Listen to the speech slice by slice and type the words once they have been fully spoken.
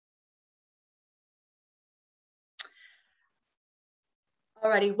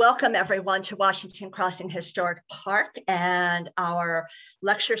Alrighty, welcome everyone to Washington Crossing Historic Park and our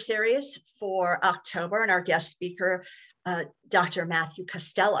lecture series for October, and our guest speaker, Dr. Matthew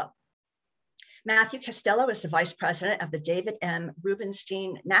Costello. Matthew Costello is the Vice President of the David M.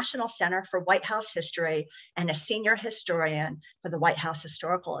 Rubenstein National Center for White House History and a Senior Historian for the White House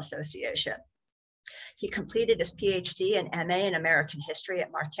Historical Association. He completed his PhD and MA in American History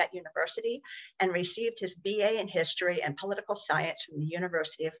at Marquette University and received his BA in History and Political Science from the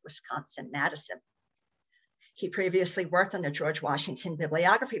University of Wisconsin-Madison. He previously worked on the George Washington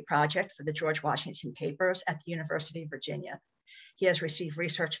Bibliography Project for the George Washington Papers at the University of Virginia. He has received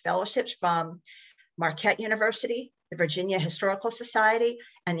research fellowships from Marquette University, the Virginia Historical Society,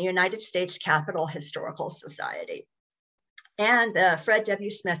 and the United States Capitol Historical Society, and the Fred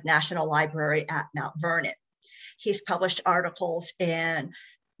W. Smith National Library at Mount Vernon. He's published articles in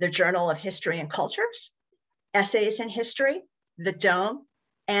the Journal of History and Cultures, Essays in History, The Dome,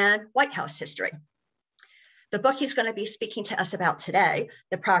 and White House History. The book he's going to be speaking to us about today,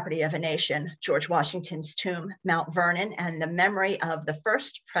 The Property of a Nation, George Washington's Tomb, Mount Vernon, and the Memory of the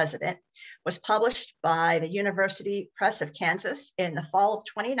First President, was published by the University Press of Kansas in the fall of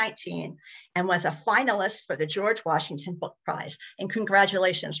 2019 and was a finalist for the George Washington Book Prize. And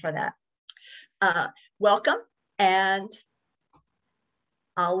congratulations for that. Welcome, and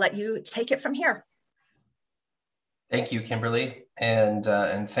I'll let you take it from here. Thank you, Kimberly, and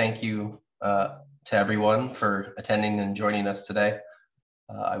thank you to everyone for attending and joining us today.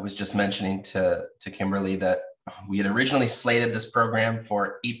 I was just mentioning to Kimberly that we had originally slated this program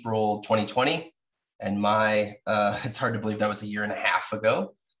for April 2020, and it's hard to believe that was a year and a half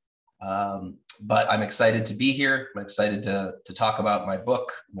ago. But I'm excited to be here. I'm excited to talk about my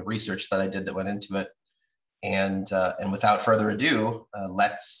book and the research that I did that went into it. And without further ado,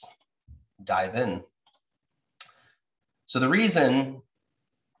 let's dive in. So the reason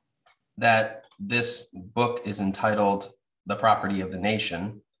that this book is entitled The Property of the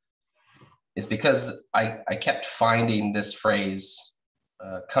Nation is because I kept finding this phrase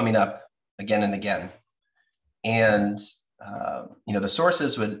coming up again and again. And, the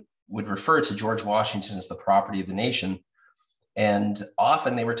sources would refer to George Washington as the property of the nation. And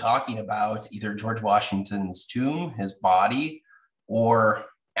often they were talking about either George Washington's tomb, his body, or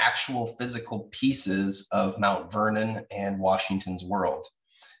actual physical pieces of Mount Vernon and Washington's world.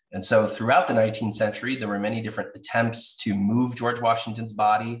 And so throughout the 19th century, there were many different attempts to move George Washington's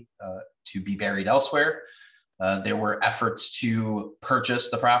body to be buried elsewhere. There were efforts to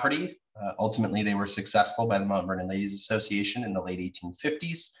purchase the property. Ultimately, they were successful by the Mount Vernon Ladies Association in the late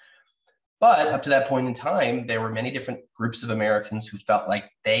 1850s. But up to that point in time, there were many different groups of Americans who felt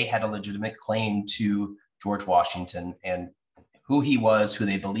like they had a legitimate claim to George Washington and who he was, who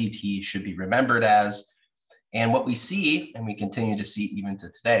they believed he should be remembered as. And what we see, and we continue to see even to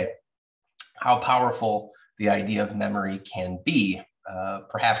today, how powerful the idea of memory can be.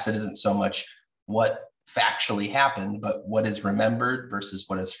 Perhaps it isn't so much what factually happened, but what is remembered versus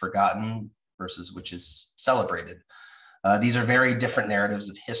what is forgotten versus which is celebrated. These are very different narratives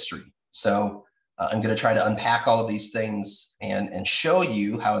of history. So I'm going to try to unpack all of these things and show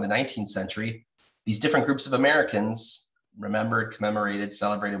you how in the 19th century, these different groups of Americans remembered, commemorated,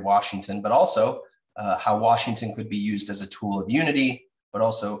 celebrated Washington, but also how Washington could be used as a tool of unity, but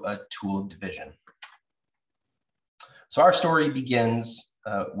also a tool of division. So our story begins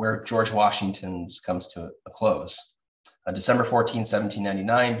where George Washington's comes to a close. On December 14,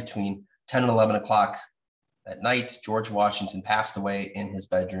 1799, between 10 and 11 o'clock at night, George Washington passed away in his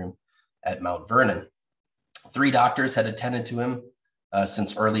bedroom at Mount Vernon. 3 doctors had attended to him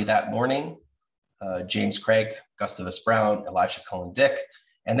since early that morning, James Craig, Gustavus Brown, Elisha Cullen Dick,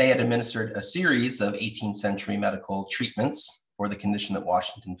 and they had administered a series of 18th century medical treatments for the condition that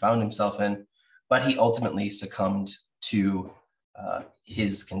Washington found himself in, but he ultimately succumbed to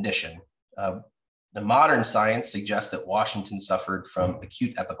his condition. The modern science suggests that Washington suffered from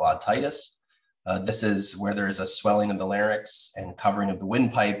acute epiglottitis. This is where there is a swelling of the larynx and covering of the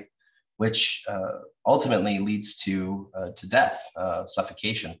windpipe, which ultimately leads to death,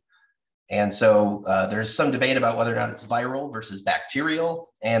 suffocation. And so there's some debate about whether or not it's viral versus bacterial.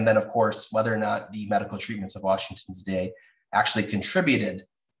 And then, of course, whether or not the medical treatments of Washington's day actually contributed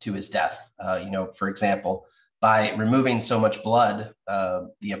to his death. For example, by removing so much blood,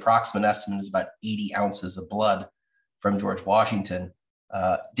 the approximate estimate is about 80 ounces of blood from George Washington.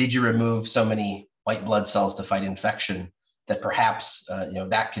 Did you remove so many white blood cells to fight infection that perhaps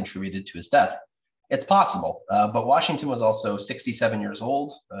that contributed to his death? It's possible, but Washington was also 67 years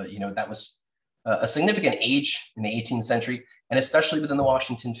old. That was a significant age in the 18th century, and especially within the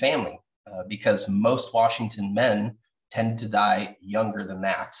Washington family, because most Washington men tended to die younger than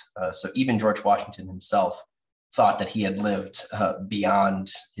that. So even George Washington himself thought that he had lived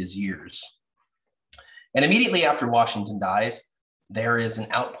beyond his years. And immediately after Washington dies, there is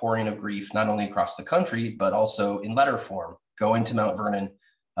an outpouring of grief, not only across the country, but also in letter form, going to Mount Vernon,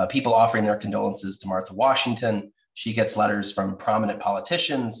 people offering their condolences to Martha Washington. She gets letters from prominent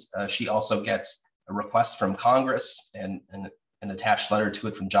politicians. She also gets a request from Congress and an attached letter to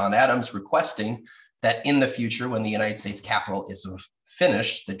it from John Adams requesting that in the future, when the United States Capitol is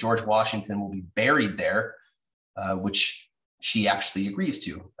finished, that George Washington will be buried there, which she actually agrees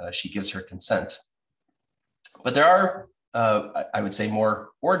to. She gives her consent. But there are, I would say, more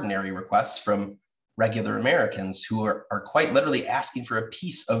ordinary requests from regular Americans who are quite literally asking for a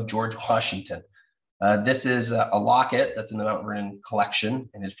piece of George Washington. This is a locket that's in the Mount Vernon collection,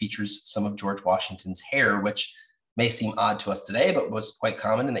 and it features some of George Washington's hair, which may seem odd to us today, but was quite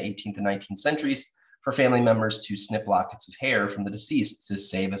common in the 18th and 19th centuries for family members to snip lockets of hair from the deceased to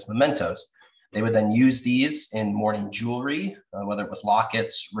save as mementos. They would then use these in mourning jewelry, whether it was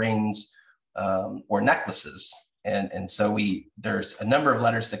lockets, rings, or necklaces. And so there's a number of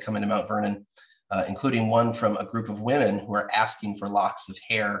letters that come into Mount Vernon, including one from a group of women who are asking for locks of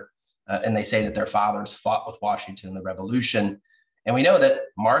hair. And they say that their fathers fought with Washington in the Revolution. And we know that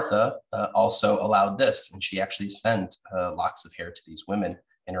Martha also allowed this, and she actually sent locks of hair to these women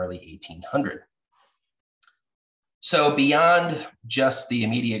in early 1800. So beyond just the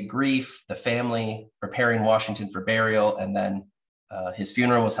immediate grief, the family preparing Washington for burial, and then his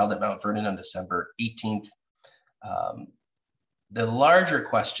funeral was held at Mount Vernon on December 18th. The larger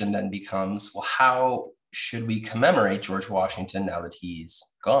question then becomes, well, how should we commemorate George Washington now that he's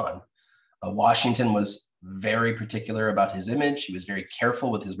gone? Washington was very particular about his image. He was very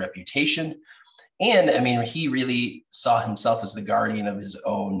careful with his reputation. And I mean, he really saw himself as the guardian of his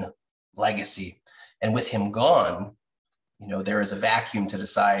own legacy. And with him gone, you know, there is a vacuum to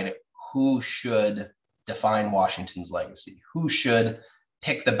decide who should define Washington's legacy, who should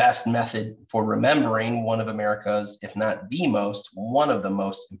pick the best method for remembering one of America's, if not the most, one of the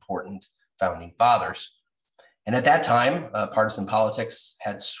most important founding fathers. And at that time, partisan politics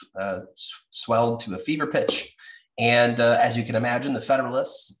had swelled to a fever pitch. And as you can imagine, the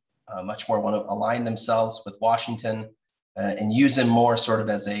Federalists much more want to align themselves with Washington and use him more sort of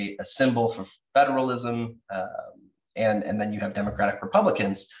as a symbol for federalism. And then you have Democratic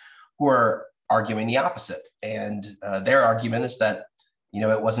Republicans who are arguing the opposite. And their argument is that, you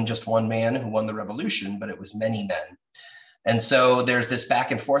know, it wasn't just one man who won the revolution, but it was many men. And so there's this back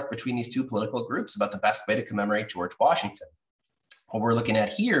and forth between these two political groups about the best way to commemorate George Washington. What we're looking at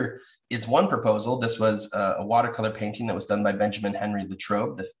here is one proposal. This was a watercolor painting that was done by Benjamin Henry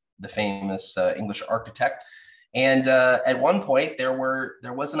Latrobe, the famous English architect. And at one point, there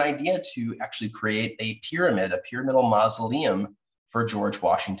was an idea to actually create a pyramidal mausoleum for George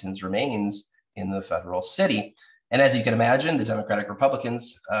Washington's remains in the federal city. And as you can imagine, the Democratic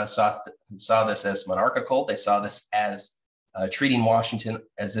Republicans saw this as monarchical. They saw this as treating Washington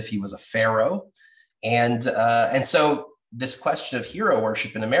as if he was a pharaoh. And so this question of hero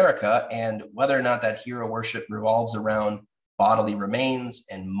worship in America and whether or not that hero worship revolves around bodily remains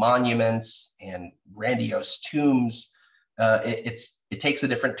and monuments and grandiose tombs, it takes a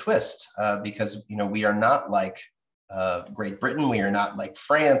different twist because, you know, we are not like Great Britain. We are not like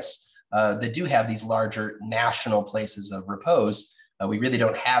France. That do have these larger national places of repose. We really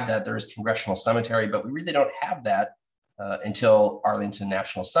don't have that. There is Congressional Cemetery, but we really don't have that until Arlington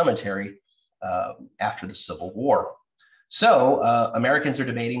National Cemetery after the Civil War. So Americans are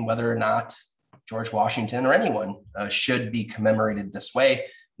debating whether or not George Washington or anyone should be commemorated this way,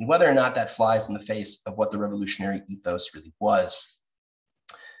 and whether or not that flies in the face of what the revolutionary ethos really was.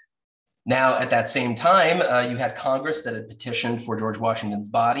 Now, at that same time, you had Congress that had petitioned for George Washington's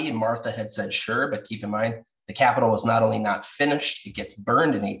body, and Martha had said, sure, but keep in mind, the Capitol was not only not finished, it gets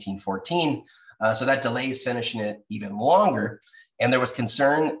burned in 1814. So that delays finishing it even longer. And there was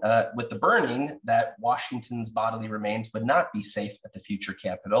concern with the burning that Washington's bodily remains would not be safe at the future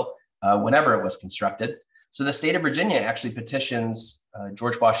Capitol whenever it was constructed. So the state of Virginia actually petitions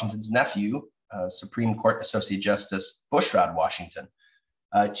George Washington's nephew, Supreme Court Associate Justice Bushrod Washington,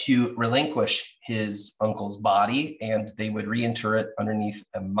 to relinquish his uncle's body, and they would reinter it underneath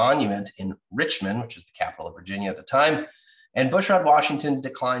a monument in Richmond, which is the capital of Virginia at the time. And Bushrod Washington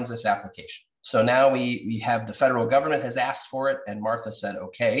declines this application. So now we have the federal government has asked for it, and Martha said,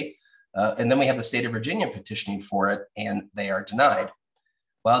 okay. And then we have the state of Virginia petitioning for it, and they are denied.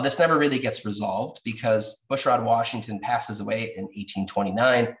 Well, this never really gets resolved because Bushrod Washington passes away in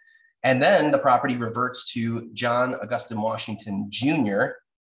 1829. And then the property reverts to John Augustine Washington Jr.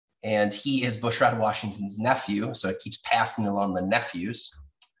 And he is Bushrod Washington's nephew, so it keeps passing along the nephews.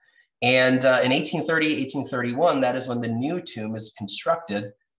 And in 1830, 1831, that is when the new tomb is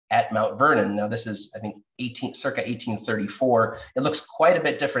constructed at Mount Vernon. Now, this is, I think, circa 1834. It looks quite a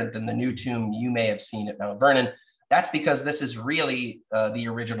bit different than the new tomb you may have seen at Mount Vernon. That's because this is really the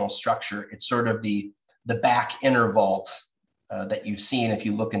original structure. It's sort of the back inner vault that you've seen if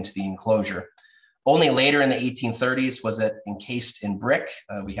you look into the enclosure. Only later in the 1830s was it encased in brick.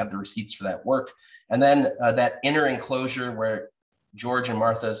 We have the receipts for that work. And then that inner enclosure where George and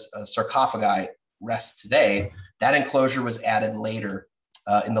Martha's sarcophagi rest today, that enclosure was added later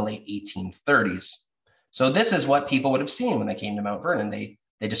in the late 1830s. So this is what people would have seen when they came to Mount Vernon. They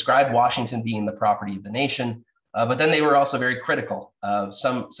described Washington being the property of the nation, but then they were also very critical.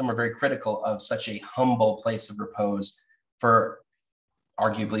 Some were very critical of such a humble place of repose for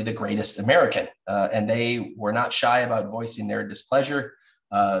arguably the greatest American. And they were not shy about voicing their displeasure.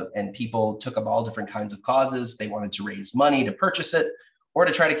 And people took up all different kinds of causes. They wanted to raise money to purchase it or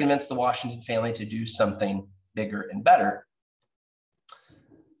to try to convince the Washington family to do something bigger and better.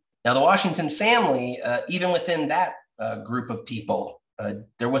 Now, the Washington family, even within that group of people,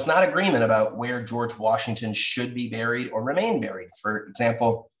 there was not agreement about where George Washington should be buried or remain buried. For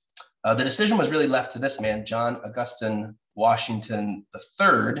example, the decision was really left to this man, John Augustine Washington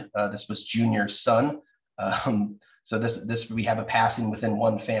III. This was Junior's son. So this we have a passing within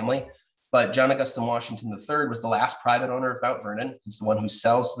one family. But John Augustine Washington III was the last private owner of Mount Vernon. He's the one who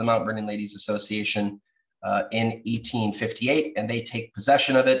sells to the Mount Vernon Ladies Association in 1858, and they take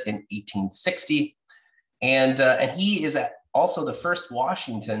possession of it in 1860. And he is also the first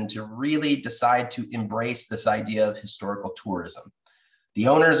Washington to really decide to embrace this idea of historical tourism. The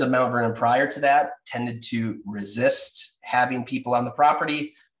owners of Mount Vernon prior to that tended to resist having people on the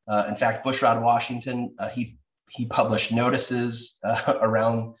property. In fact, Bushrod Washington, he published notices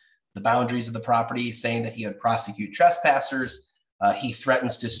around the boundaries of the property saying that he would prosecute trespassers. He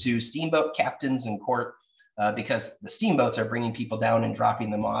threatens to sue steamboat captains in court because the steamboats are bringing people down and dropping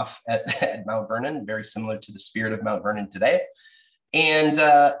them off at Mount Vernon, very similar to the spirit of Mount Vernon today. And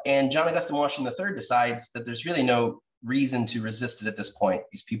John Augustine Washington III decides that there's really no reason to resist it at this point.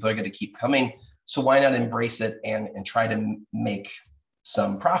 These people are going to keep coming, so why not embrace it and try to make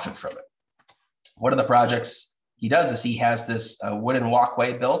some profit from it? One of the projects he does is he has this wooden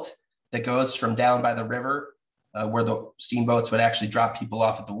walkway built that goes from down by the river where the steamboats would actually drop people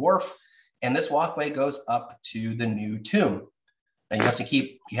off at the wharf. And this walkway goes up to the new tomb. Now you have to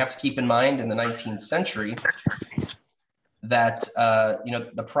keep in mind in the 19th century that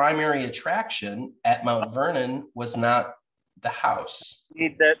the primary attraction at Mount Vernon was not the house.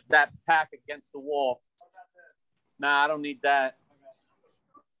 Need that pack against the wall. Nah, I don't need that.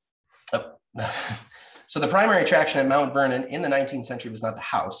 Oh. So the primary attraction at Mount Vernon in the 19th century was not the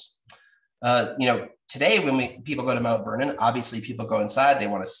house. Today when people go to Mount Vernon, obviously people go inside, they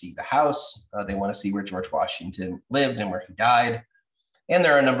want to see the house, they want to see where George Washington lived and where he died. And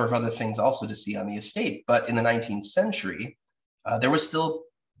there are a number of other things also to see on the estate. But in the 19th century, there was still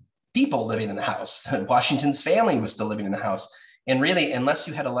people living in the house. Washington's family was still living in the house. And really, unless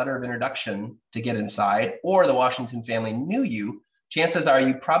you had a letter of introduction to get inside or the Washington family knew you, chances are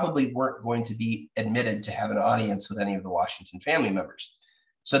you probably weren't going to be admitted to have an audience with any of the Washington family members.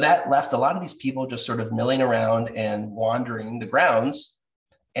 So that left a lot of these people just sort of milling around and wandering the grounds.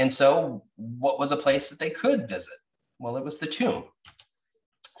 And so what was a place that they could visit? Well, it was the tomb.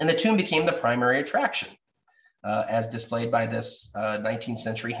 And the tomb became the primary attraction, as displayed by this 19th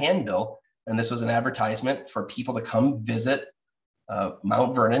century handbill. And this was an advertisement for people to come visit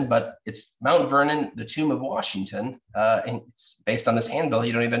Mount Vernon, but it's Mount Vernon, the tomb of Washington. And it's based on this handbill.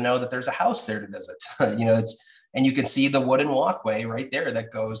 You don't even know that there's a house there to visit. And you can see the wooden walkway right there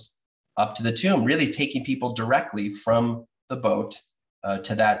that goes up to the tomb, really taking people directly from the boat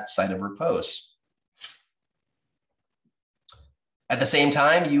to that site of repose. At the same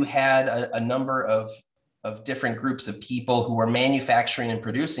time, you had a number of different groups of people who were manufacturing and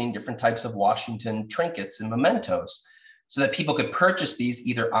producing different types of Washington trinkets and mementos so that people could purchase these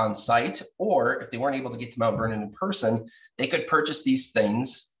either on site, or if they weren't able to get to Mount Vernon in person, they could purchase these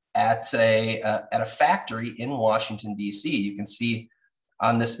things at a factory in Washington, D.C. You can see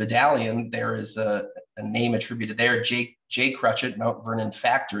on this medallion, there is a name attributed there, J. Crutchett, Mount Vernon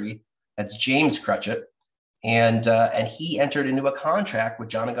Factory. That's James Crutchett. And he entered into a contract with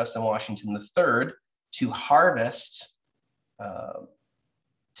John Augustine Washington III to harvest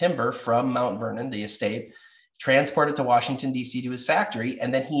timber from Mount Vernon, the estate, transport it to Washington, D.C. to his factory.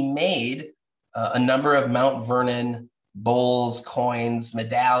 And then he made a number of Mount Vernon bowls, coins,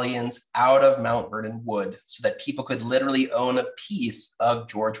 medallions out of Mount Vernon wood so that people could literally own a piece of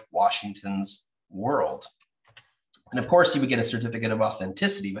George Washington's world. And of course, you would get a certificate of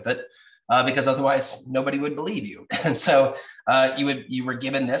authenticity with it because otherwise nobody would believe you. And so you were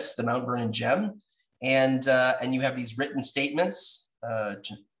given this, the Mount Vernon gem, and you have these written statements,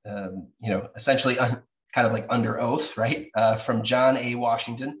 essentially kind of like under oath, right, from John A.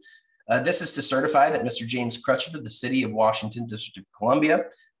 Washington. This is to certify that Mr. James Crutchett of the City of Washington, District of Columbia,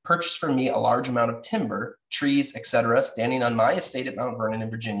 purchased from me a large amount of timber, trees, etc., standing on my estate at Mount Vernon in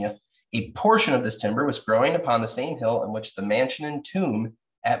Virginia. A portion of this timber was growing upon the same hill on which the mansion and tomb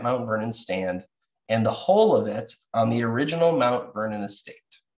at Mount Vernon stand, and the whole of it on the original Mount Vernon estate.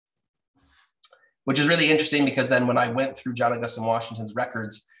 Which is really interesting because then when I went through John Augustine Washington's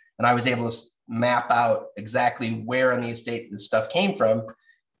records and I was able to map out exactly where on the estate this stuff came from,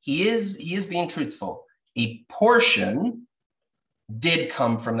 he is being truthful. A portion did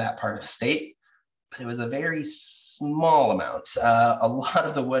come from that part of the state, but it was a very small amount. A lot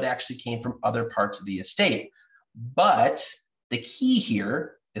of the wood actually came from other parts of the estate. But the key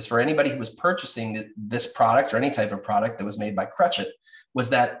here is for anybody who was purchasing this product or any type of product that was made by Crutchett was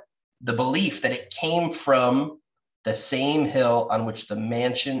that the belief that it came from the same hill on which the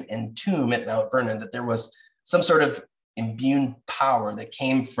mansion and tomb at Mount Vernon, that there was some sort of imbued power that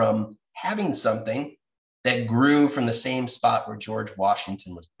came from having something that grew from the same spot where George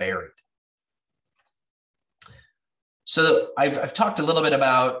Washington was buried. So I've talked a little bit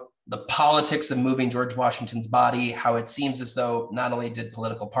about the politics of moving George Washington's body, how it seems as though not only did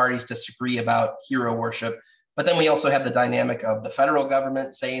political parties disagree about hero worship, but then we also have the dynamic of the federal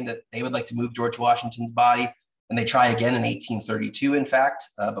government saying that they would like to move George Washington's body, and they try again in 1832, in fact,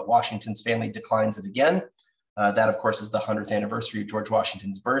 but Washington's family declines it again. That, of course, is the 100th anniversary of George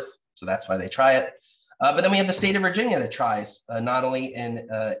Washington's birth, so that's why they try it. But then we have the state of Virginia that tries, not only in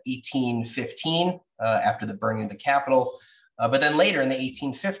 1815, after the burning of the Capitol, but then later in the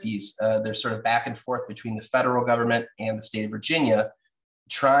 1850s, there's sort of back and forth between the federal government and the state of Virginia,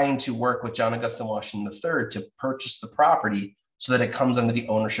 trying to work with John Augustine Washington III to purchase the property so that it comes under the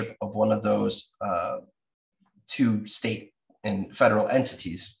ownership of one of those two state and federal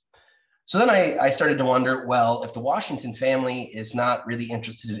entities. So then I started to wonder, well, if the Washington family is not really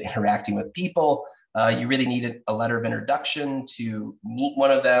interested in interacting with people, you really needed a letter of introduction to meet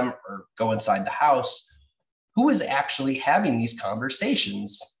one of them or go inside the house. Who is actually having these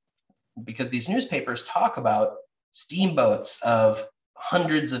conversations? Because these newspapers talk about steamboats of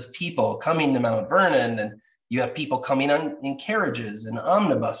hundreds of people coming to Mount Vernon, and you have people coming in carriages and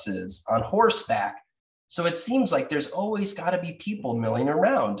omnibuses on horseback. So it seems like there's always got to be people milling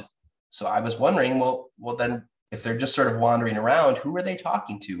around. So I was wondering, well, then if they're just sort of wandering around, who are they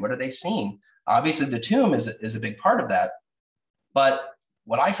talking to? What are they seeing? Obviously, the tomb is a big part of that. But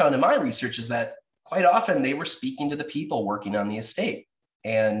what I found in my research is that quite often they were speaking to the people working on the estate.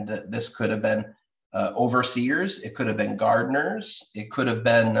 And this could have been overseers, it could have been gardeners, it could have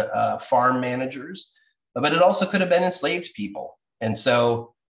been farm managers, but it also could have been enslaved people. And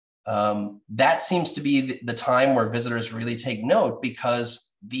so that seems to be the time where visitors really take note, because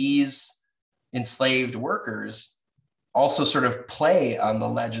these enslaved workers also sort of play on the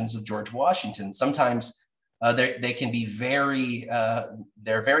legends of George Washington. Sometimes they can be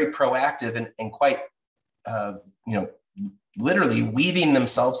they're very proactive and quite, literally weaving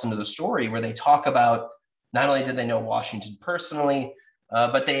themselves into the story, where they talk about not only did they know Washington personally,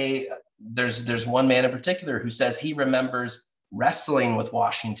 but there's one man in particular who says he remembers wrestling with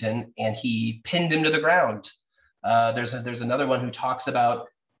Washington and he pinned him to the ground. There's another one who talks about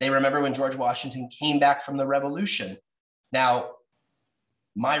they remember when George Washington came back from the Revolution. Now,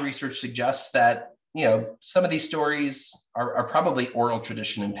 my research suggests that some of these stories are probably oral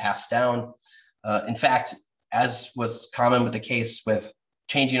tradition and passed down. In fact, as was common with the case with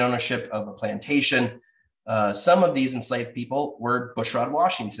changing ownership of a plantation, some of these enslaved people were Bushrod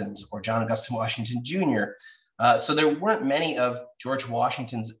Washingtons or John Augustine Washington Jr. So there weren't many of George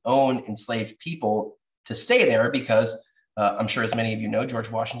Washington's own enslaved people to stay there because I'm sure, as many of you know, George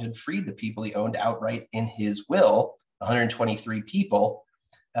Washington freed the people he owned outright in his will, 123 people.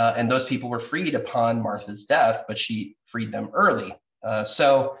 And those people were freed upon Martha's death, but she freed them early.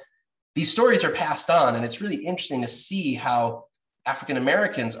 So these stories are passed on, and it's really interesting to see how African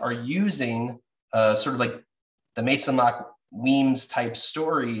Americans are using sort of like the Mason Lock Weems type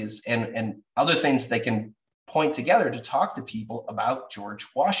stories and other things they can point together to talk to people about George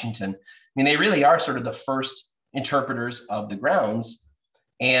Washington. I mean, they really are sort of the first interpreters of the grounds.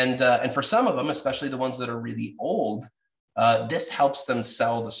 And for some of them, especially the ones that are really old, this helps them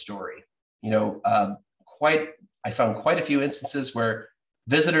sell the story. Quite I found quite a few instances where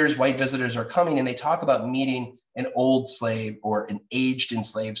visitors, white visitors, are coming and they talk about meeting an old slave or an aged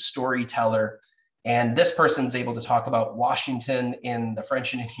enslaved storyteller. And this person's able to talk about Washington in the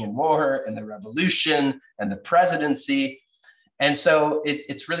French and Indian War and the Revolution and the presidency. And so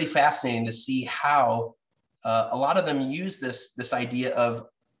it's really fascinating to see how a lot of them use this idea of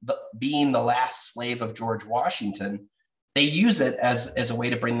being the last slave of George Washington. They use it as a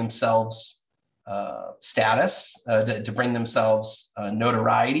way to bring themselves status, to bring themselves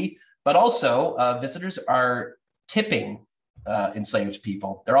notoriety, but also visitors are tipping enslaved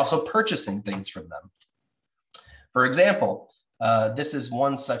people. They're also purchasing things from them. For example, this is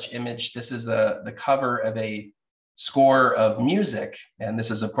one such image. This is the cover of a score of music. And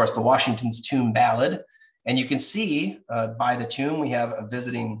this is, of course, the Washington's Tomb Ballad. And you can see by the tomb, we have a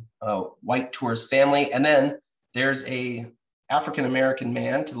visiting white tourist family. And then there's a African-American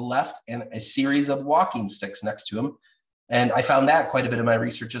man to the left and a series of walking sticks next to him. And I found that quite a bit in my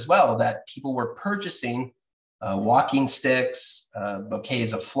research as well, that people were purchasing walking sticks,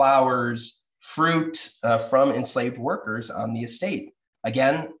 bouquets of flowers, fruit from enslaved workers on the estate.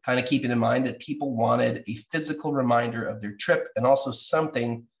 Again, kind of keeping in mind that people wanted a physical reminder of their trip and also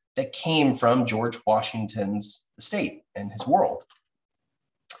something that came from George Washington's estate and his world.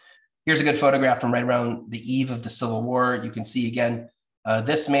 Here's a good photograph from right around the eve of the Civil War. You can see again,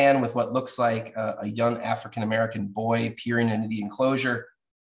 this man with what looks like a young African-American boy peering into the enclosure.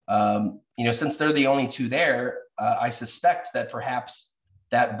 Since they're the only two there, I suspect that perhaps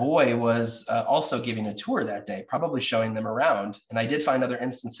that boy was also giving a tour that day, probably showing them around. And I did find other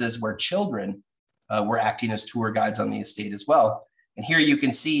instances where children were acting as tour guides on the estate as well. And here you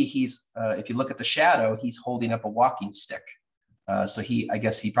can see he's, if you look at the shadow, he's holding up a walking stick. So I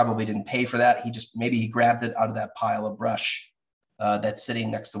guess he probably didn't pay for that. Maybe he grabbed it out of that pile of brush that's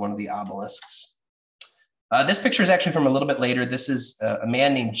sitting next to one of the obelisks. This picture is actually from a little bit later. This is a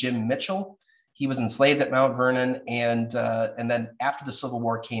man named Jim Mitchell. He was enslaved at Mount Vernon, and then after the Civil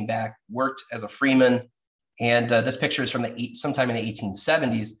War came back, worked as a freeman. And this picture is from sometime in the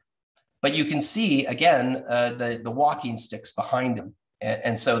 1870s. But you can see, again, the walking sticks behind him.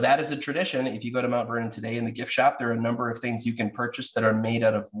 And so that is a tradition. If you go to Mount Vernon today in the gift shop, there are a number of things you can purchase that are made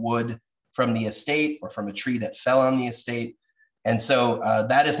out of wood from the estate or from a tree that fell on the estate. And so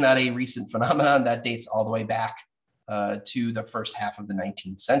that is not a recent phenomenon. That dates all the way back to the first half of the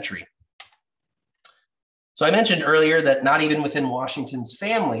 19th century. So I mentioned earlier that not even within Washington's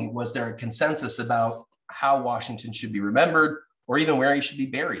family was there a consensus about how Washington should be remembered or even where he should be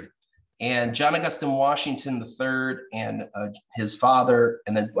buried. And John Augustine Washington III and his father,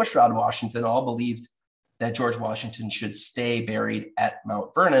 and then Bushrod Washington, all believed that George Washington should stay buried at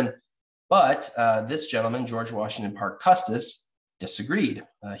Mount Vernon. But this gentleman, George Washington Parke Custis, disagreed.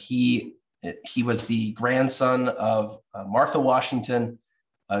 He was the grandson of Martha Washington.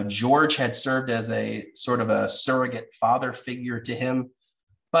 George had served as a sort of a surrogate father figure to him.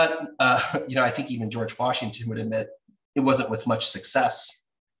 But, I think even George Washington would admit it wasn't with much success.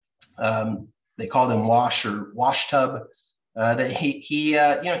 They called him Wash or Wash Tub. That he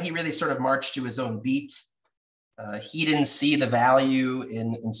really sort of marched to his own beat. He didn't see the value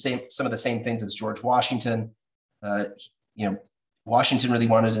in some of the same things as George Washington. Washington really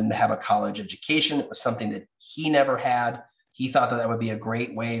wanted him to have a college education. It was something that he never had. He thought that would be a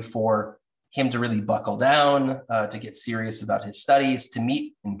great way for him to really buckle down, to get serious about his studies, to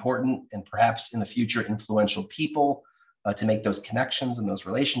meet important and perhaps in the future influential people, to make those connections and those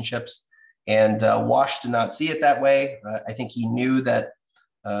relationships. And Wash did not see it that way. I think he knew that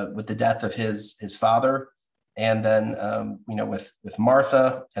with the death of his father, and then with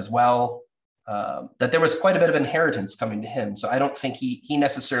Martha as well, that there was quite a bit of inheritance coming to him. So I don't think he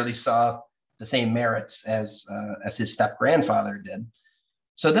necessarily saw the same merits as his step-grandfather did.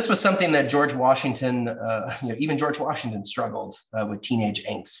 So this was something that George Washington, even George Washington struggled with teenage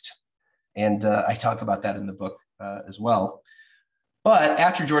angst. And I talk about that in the book as well. But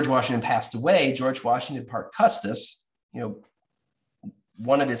after George Washington passed away, George Washington Parke Custis,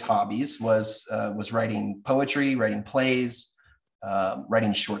 one of his hobbies was writing poetry, writing plays,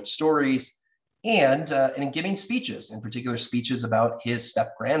 writing short stories, and giving speeches, in particular speeches about his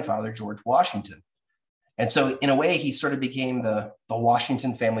step-grandfather, George Washington. And so in a way, he sort of became the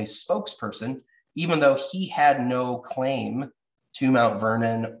Washington family's spokesperson, even though he had no claim to Mount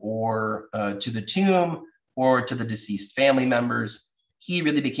Vernon or to the tomb or to the deceased family members. He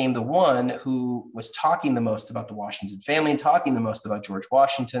really became the one who was talking the most about the Washington family and talking the most about George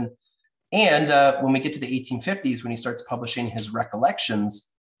Washington. And when we get to the 1850s, when he starts publishing his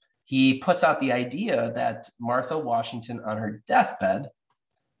recollections, he puts out the idea that Martha Washington on her deathbed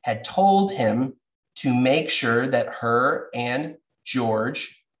had told him to make sure that her and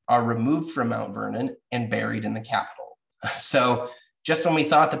George are removed from Mount Vernon and buried in the Capitol. So just when we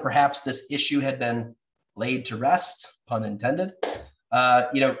thought that perhaps this issue had been laid to rest, pun intended,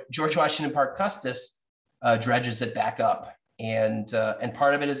 George Washington Parke Custis dredges it back up. And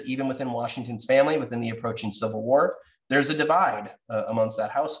part of it is even within Washington's family, within the approaching Civil War, there's a divide amongst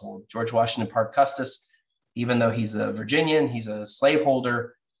that household. George Washington Parke Custis, even though he's a Virginian, he's a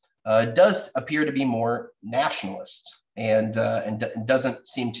slaveholder, does appear to be more nationalist and doesn't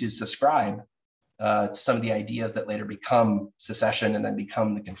seem to subscribe to some of the ideas that later become secession and then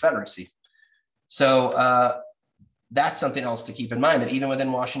become the Confederacy. So that's something else to keep in mind, that even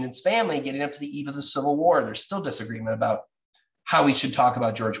within Washington's family, getting up to the eve of the Civil War, there's still disagreement about how we should talk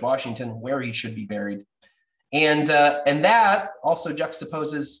about George Washington, where he should be buried. And that also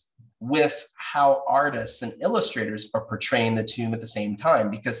juxtaposes with how artists and illustrators are portraying the tomb at the same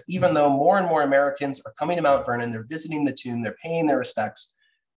time, because even though more and more Americans are coming to Mount Vernon, they're visiting the tomb, they're paying their respects,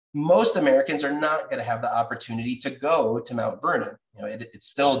 most Americans are not going to have the opportunity to go to Mount Vernon. It's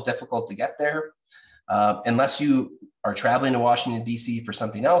still difficult to get there. Unless you are traveling to Washington, D.C. for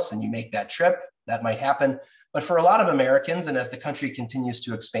something else and you make that trip, that might happen. But for a lot of Americans, and as the country continues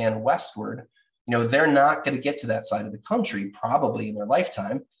to expand westward, they're not going to get to that side of the country probably in their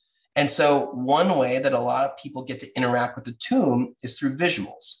lifetime. And so one way that a lot of people get to interact with the tomb is through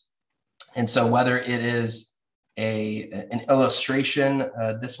visuals. And so whether it is an illustration,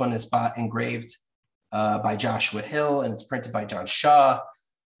 this one is engraved by Joshua Hill and it's printed by John Shaw,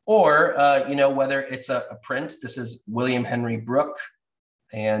 or whether it's a print. This is William Henry Brooke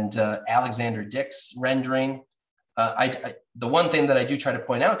and Alexander Dick's rendering. The one thing that I do try to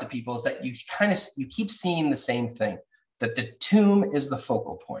point out to people is that you keep seeing the same thing, that the tomb is the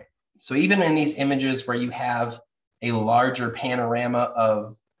focal point. So even in these images where you have a larger panorama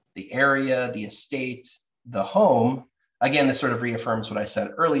of the area, the estate, the home, again, this sort of reaffirms what I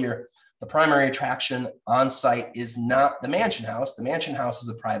said earlier. The primary attraction on site is not the mansion house. The mansion house is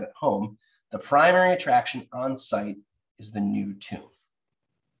a private home. The primary attraction on site is the new tomb.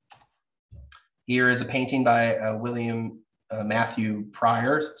 Here is a painting by William Matthew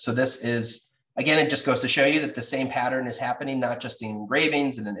Pryor. So this is, again, it just goes to show you that the same pattern is happening, not just in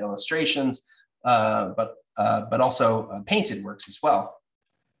engravings and in illustrations, but also painted works as well.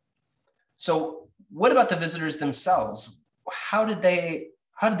 So what about the visitors themselves? How did they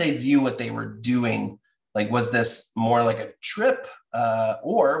view what they were doing? Like, was this more like a trip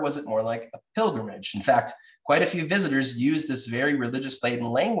or was it more like a pilgrimage? In fact, quite a few visitors used this very religious laden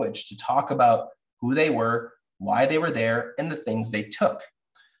language to talk about who they were, why they were there, and the things they took.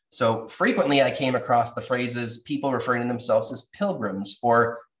 So frequently I came across the phrases, people referring to themselves as pilgrims,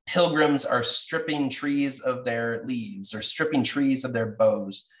 or pilgrims are stripping trees of their leaves or stripping trees of their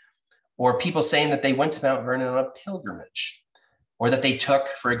boughs, or people saying that they went to Mount Vernon on a pilgrimage, or that they took,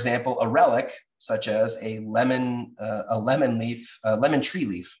 for example, a relic such as a lemon tree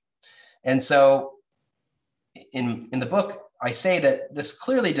leaf. And so in the book, I say that this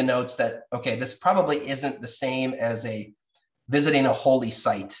clearly denotes that, okay, this probably isn't the same as visiting a holy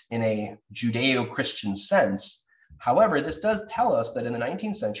site in a Judeo-Christian sense. However, this does tell us that in the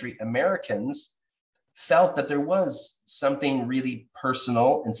 19th century, Americans felt that there was something really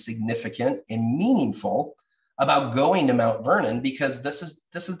personal and significant and meaningful about going to Mount Vernon, because this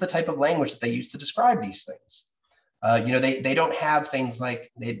is the type of language that they use to describe these things. They don't have things like,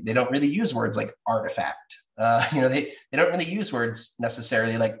 they don't really use words like artifact. They don't really use words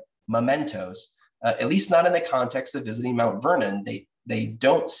necessarily like mementos, at least not in the context of visiting Mount Vernon. They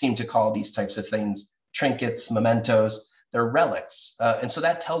don't seem to call these types of things trinkets, mementos. They're relics. And so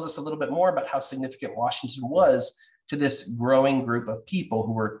that tells us a little bit more about how significant Washington was to this growing group of people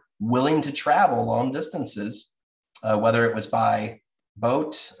who were willing to travel long distances, whether it was by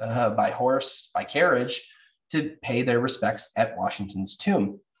boat, by horse, by carriage, to pay their respects at Washington's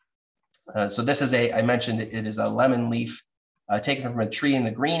tomb. So this is I mentioned it is a lemon leaf taken from a tree in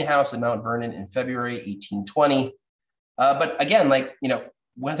the greenhouse at Mount Vernon in February 1820. But again,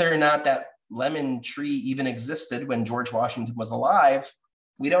 whether or not that lemon tree even existed when George Washington was alive,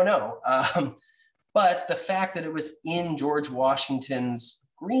 we don't know. But the fact that it was in George Washington's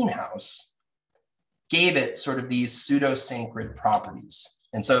greenhouse gave it sort of these pseudo-sacred properties.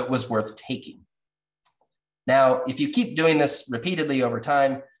 And so it was worth taking. Now, if you keep doing this repeatedly over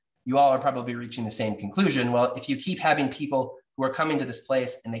time, you all are probably reaching the same conclusion. Well, if you keep having people who are coming to this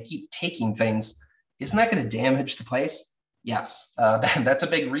place and they keep taking things, isn't that going to damage the place? Yes, that's a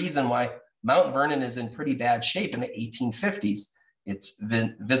big reason why Mount Vernon is in pretty bad shape in the 1850s. It's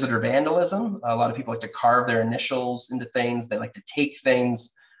visitor vandalism. A lot of people like to carve their initials into things. They like to take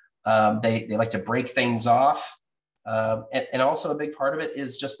things. They like to break things off. And also a big part of it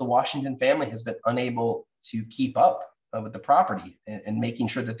is just the Washington family has been unable to keep up with the property and making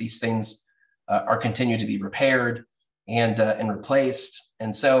sure that these things are continued to be repaired and replaced.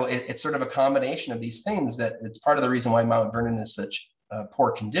 And so it's sort of a combination of these things that it's part of the reason why Mount Vernon is such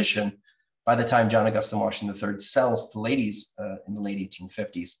poor condition by the time John Augustine Washington III sells to the ladies in the late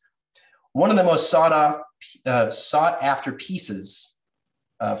 1850s. One of the most sought after pieces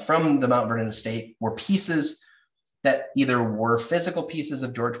from the Mount Vernon estate were pieces that either were physical pieces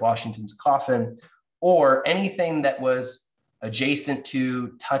of George Washington's coffin or anything that was adjacent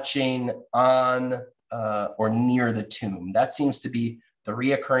to, touching on, or near the tomb. That seems to be the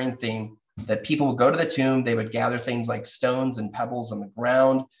reoccurring theme, that people would go to the tomb, they would gather things like stones and pebbles on the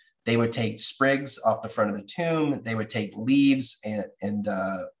ground, they would take sprigs off the front of the tomb, they would take leaves and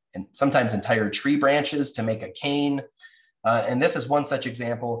sometimes entire tree branches to make a cane. And this is one such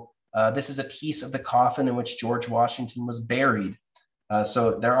example. This is a piece of the coffin in which George Washington was buried.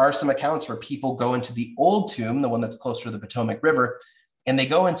 So there are some accounts where people go into the old tomb, the one that's closer to the Potomac River, and they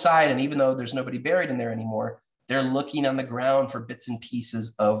go inside, and even though there's nobody buried in there anymore, they're looking on the ground for bits and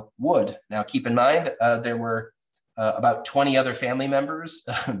pieces of wood. Now, keep in mind, there were about 20 other family members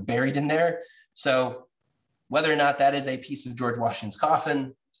buried in there. So whether or not that is a piece of George Washington's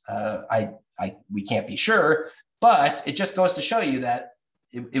coffin, we can't be sure, but it just goes to show you that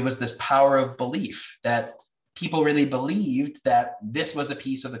it was this power of belief, that people really believed that this was a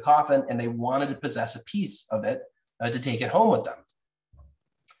piece of the coffin and they wanted to possess a piece of it to take it home with them.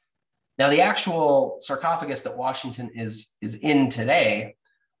 Now, the actual sarcophagus that Washington is in today,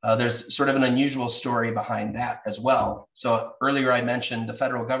 there's sort of an unusual story behind that as well. So earlier I mentioned the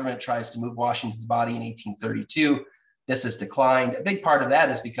federal government tries to move Washington's body in 1832. This has declined. A big part of that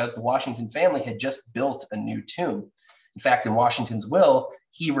is because the Washington family had just built a new tomb. In fact, in Washington's will,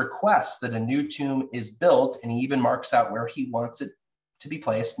 he requests that a new tomb is built, and he even marks out where he wants it to be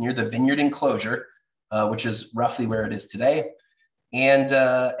placed, near the vineyard enclosure, which is roughly where it is today. And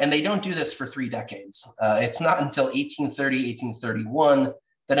they don't do this for 3 decades. It's not until 1830, 1831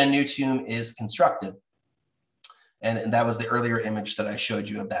 that a new tomb is constructed. And that was the earlier image that I showed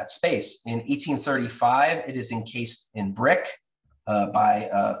you of that space. In 1835, it is encased in brick by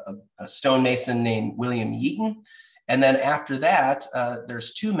a stonemason named William Yeaton. And then after that,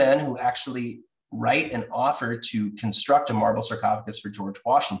 there's 2 men who actually write an offer to construct a marble sarcophagus for George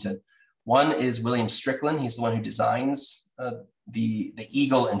Washington. One is William Strickland. He's the one who designs the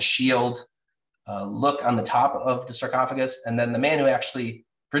eagle and shield look on the top of the sarcophagus. And then the man who actually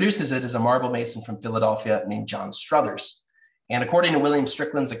produces it is a marble mason from Philadelphia named John Struthers. And according to William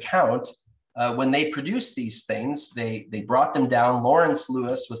Strickland's account, when they produced these things, they brought them down. Lawrence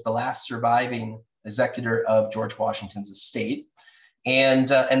Lewis was the last surviving executor of George Washington's estate. And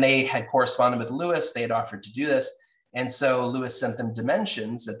they had corresponded with Lewis. They had offered to do this. And so Lewis sent them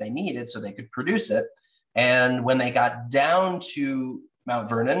dimensions that they needed so they could produce it. And when they got down to Mount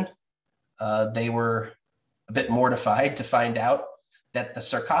Vernon, they were a bit mortified to find out that the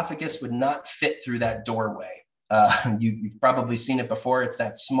sarcophagus would not fit through that doorway. You've probably seen it before. It's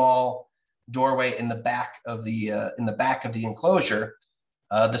that small doorway in the back of the enclosure.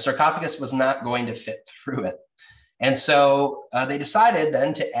 The sarcophagus was not going to fit through it. And so they decided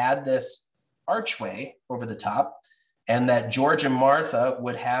then to add this archway over the top, and that George and Martha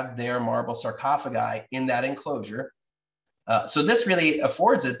would have their marble sarcophagi in that enclosure. So this really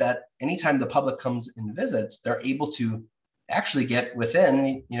affords it that anytime the public comes and visits, they're able to actually get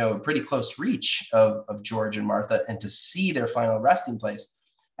within, a pretty close reach of George and Martha and to see their final resting place,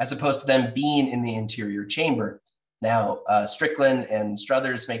 as opposed to them being in the interior chamber. Now, Strickland and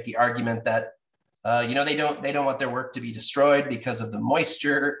Struthers make the argument that they don't want their work to be destroyed because of the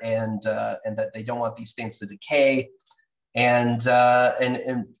moisture, and that they don't want these things to decay,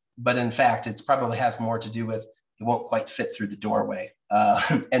 but in fact, it probably has more to do with it won't quite fit through the doorway,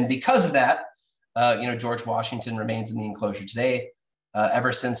 and because of that, George Washington remains in the enclosure today,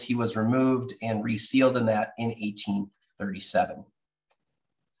 ever since he was removed and resealed in that in 1837.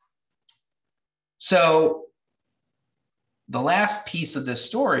 So the last piece of this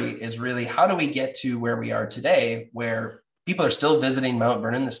story is really, how do we get to where we are today, where people are still visiting Mount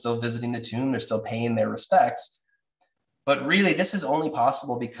Vernon, they're still visiting the tomb, they're still paying their respects. But really, this is only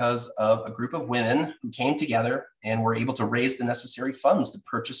possible because of a group of women who came together and were able to raise the necessary funds to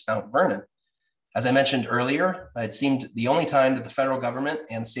purchase Mount Vernon. As I mentioned earlier, it seemed the only time that the federal government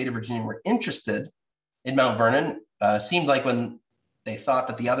and the state of Virginia were interested in Mount Vernon seemed like when they thought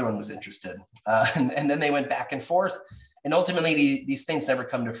that the other one was interested. And then they went back and forth. And ultimately, these things never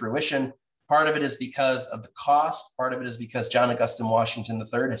come to fruition, Part of it is because of the cost. Part of it is because John Augustine Washington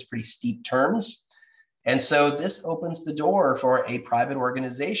III has pretty steep terms. And so this opens the door for a private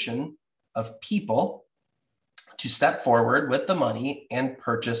organization of people to step forward with the money and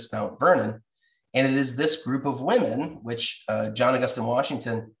purchase Mount Vernon. And it is this group of women, which John Augustine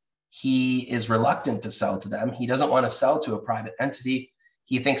Washington, he is reluctant to sell to them. He doesn't want to sell to a private entity.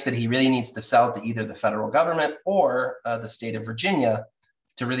 He thinks that he really needs to sell to either the federal government or the state of Virginia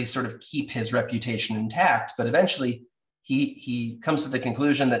to really sort of keep his reputation intact. But eventually he comes to the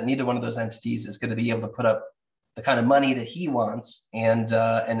conclusion that neither one of those entities is going to be able to put up the kind of money that he wants and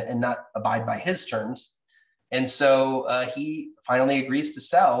not abide by his terms. And so he finally agrees to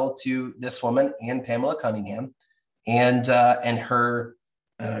sell to this woman, Anne Pamela Cunningham, and her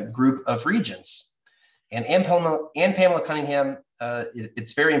group of regents. And Anne Pamela Cunningham,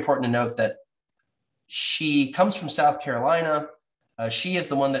 it's very important to note that she comes from South Carolina. She is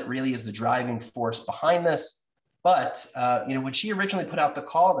the one that really is the driving force behind this. But when she originally put out the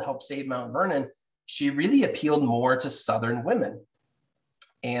call to help save Mount Vernon, she really appealed more to Southern women.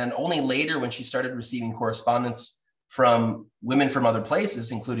 And only later, when she started receiving correspondence from women from other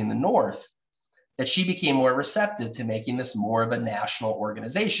places, including the North, that she became more receptive to making this more of a national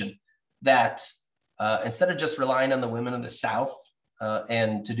organization. That instead of just relying on the women of the South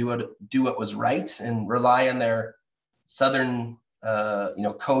and to do what was right and rely on their Southern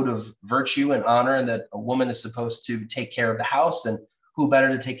code of virtue and honor, and that a woman is supposed to take care of the house, and who better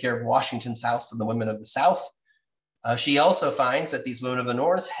to take care of Washington's house than the women of the South? She also finds that these women of the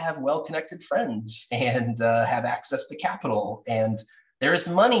North have well-connected friends and have access to capital, and there is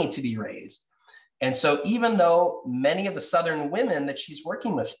money to be raised. And so even though many of the Southern women that she's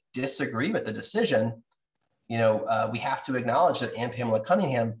working with disagree with the decision, we have to acknowledge that Anne Pamela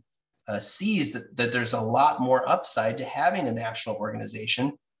Cunningham sees that there's a lot more upside to having a national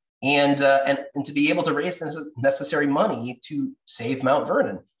organization and to be able to raise the necessary money to save Mount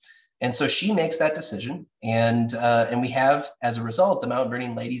Vernon. And so she makes that decision, and we have, as a result, the Mount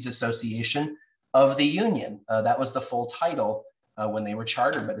Vernon Ladies Association of the Union. That was the full title when they were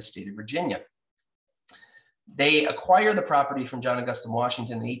chartered by the state of Virginia. They acquired the property from John Augustine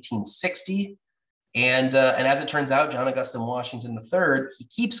Washington in 1860, and as it turns out, John Augustine Washington III, he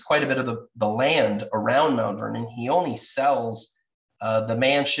keeps quite a bit of the land around Mount Vernon. He only sells the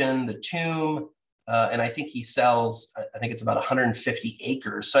mansion, the tomb, and I think he sells, I think it's about 150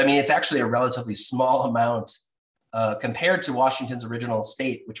 acres. So, I mean, it's actually a relatively small amount compared to Washington's original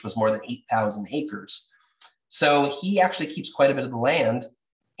estate, which was more than 8,000 acres. So he actually keeps quite a bit of the land,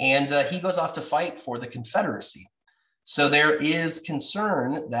 and he goes off to fight for the Confederacy. So there is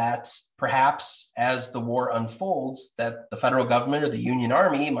concern that perhaps as the war unfolds, that the federal government or the Union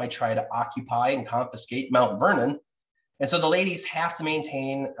Army might try to occupy and confiscate Mount Vernon. And so the ladies have to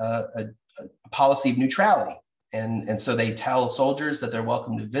maintain a policy of neutrality. And so they tell soldiers that they're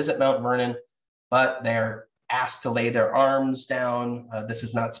welcome to visit Mount Vernon, but they're asked to lay their arms down. This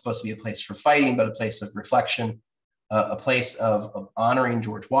is not supposed to be a place for fighting, but a place of reflection, a place of honoring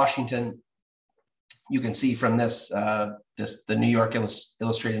George Washington. You can see from the New York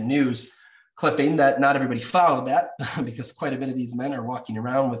Illustrated News clipping that not everybody followed that because quite a bit of these men are walking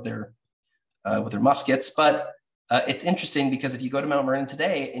around with their muskets. But it's interesting because if you go to Mount Vernon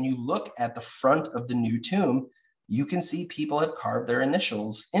today and you look at the front of the new tomb, you can see people have carved their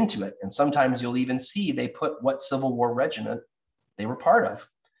initials into it. And sometimes you'll even see they put what Civil War regiment they were part of.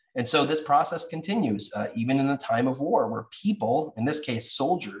 And so this process continues even in a time of war where people, in this case,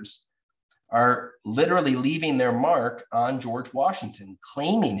 soldiers, are literally leaving their mark on George Washington,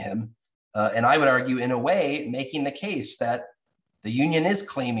 claiming him. And I would argue, in a way, making the case that the Union is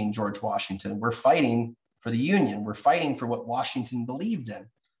claiming George Washington. We're fighting for the Union. We're fighting for what Washington believed in.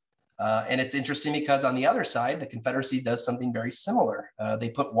 And it's interesting because on the other side, the Confederacy does something very similar. They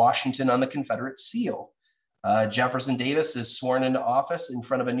put Washington on the Confederate seal. Jefferson Davis is sworn into office in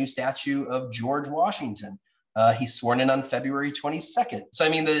front of a new statue of George Washington. He's sworn in on February 22nd. So, I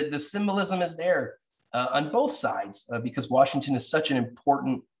mean, the symbolism is there on both sides because Washington is such an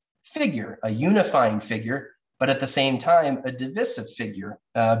important figure, a unifying figure, but at the same time, a divisive figure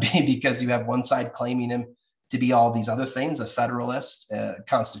because you have one side claiming him to be all these other things, a federalist, a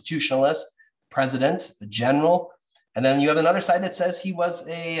constitutionalist, president, a general. And then you have another side that says he was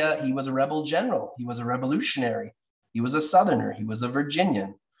a rebel general. He was a revolutionary. He was a Southerner. He was a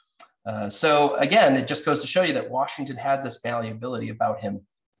Virginian. So again, it just goes to show you that Washington has this malleability about him,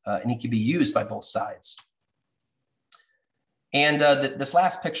 and he can be used by both sides. And this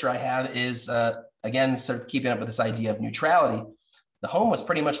last picture I have is, again, sort of keeping up with this idea of neutrality. The home was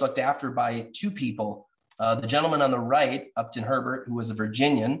pretty much looked after by two people. The gentleman on the right, Upton Herbert, who was a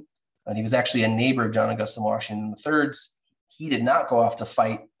Virginian, and he was actually a neighbor of John Augustine Washington III's. He did not go off to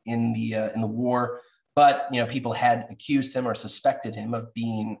fight in the war, but people had accused him or suspected him of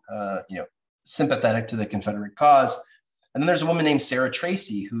being sympathetic to the Confederate cause. And then there's a woman named Sarah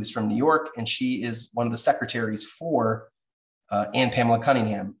Tracy, who's from New York, and she is one of the secretaries for Anne Pamela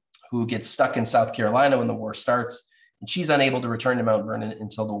Cunningham, who gets stuck in South Carolina when the war starts, and she's unable to return to Mount Vernon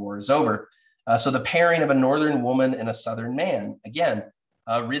until the war is over. So the pairing of a Northern woman and a Southern man, again,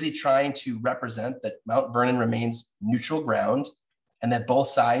 really trying to represent that Mount Vernon remains neutral ground and that both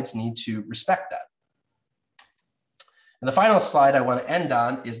sides need to respect that. And the final slide I want to end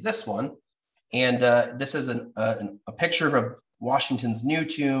on is this one. And this is a picture of Washington's new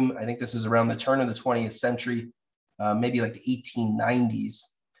tomb. I think this is around the turn of the 20th century, maybe like the 1890s.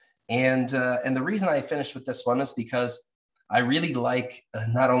 And the reason I finished with this one is because I really like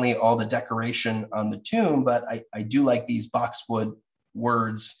not only all the decoration on the tomb, but I do like these boxwood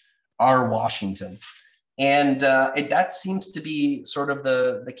words, "Our Washington." And that seems to be sort of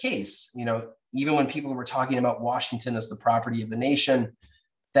the case. Even when people were talking about Washington as the property of the nation,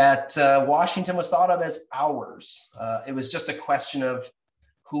 that Washington was thought of as ours. It was just a question of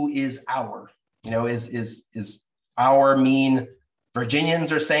who is our. Is our mean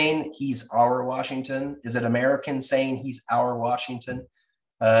Virginians are saying he's our Washington? Is it Americans saying he's our Washington?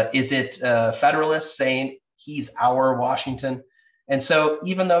 Is it Federalists saying he's our Washington? And so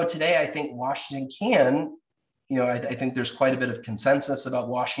even though today I think Washington can, I think there's quite a bit of consensus about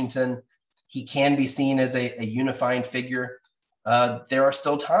Washington. He can be seen as a unifying figure. There are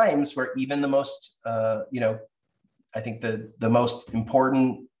still times where even the most, I think the most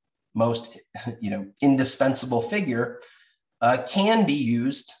important, most, indispensable figure can be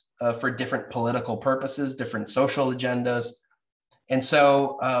used for different political purposes, different social agendas. And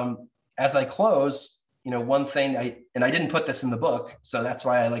so as I close, one thing I didn't put this in the book, so that's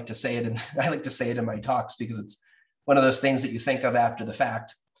why I like to say it, and I like to say it in my talks, because it's one of those things that you think of after the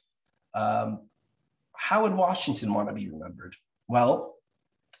fact. How would Washington want to be remembered? Well,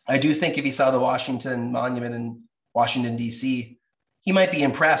 I do think if he saw the Washington Monument in Washington, D.C., he might be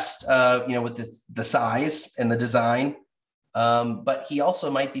impressed, with the size and the design, but he also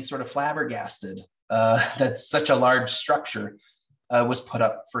might be sort of flabbergasted that such a large structure was put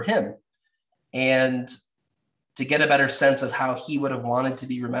up for him. And to get a better sense of how he would have wanted to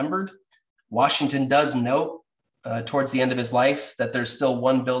be remembered, Washington does note towards the end of his life that there's still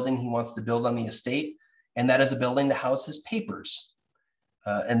one building he wants to build on the estate, and that is a building to house his papers.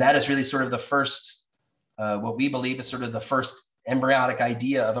 And that is really sort of the first, what we believe is sort of the first embryonic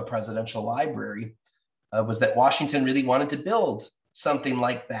idea of a presidential library, was that Washington really wanted to build something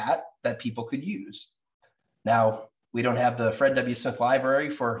like that people could use. Now, we don't have the Fred W. Smith Library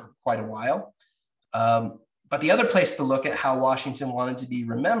for quite a while. But the other place to look at how Washington wanted to be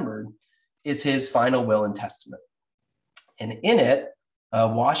remembered is his final will and testament. And in it,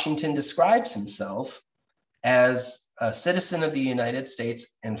 Washington describes himself as a citizen of the United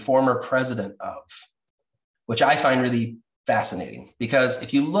States and former president of, which I find really fascinating, because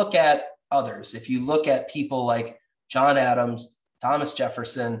if you look at others, if you look at people like John Adams, Thomas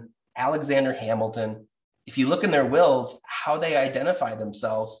Jefferson, Alexander Hamilton, if you look in their wills, how they identify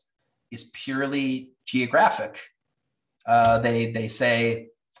themselves is purely geographic. They say,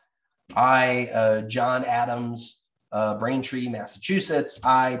 I, John Adams, Braintree, Massachusetts.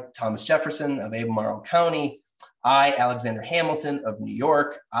 I, Thomas Jefferson of Albemarle County. I, Alexander Hamilton of New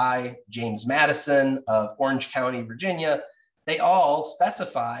York. I, James Madison of Orange County, Virginia. They all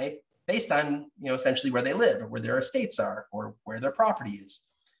specify based on, essentially where they live or where their estates are or where their property is.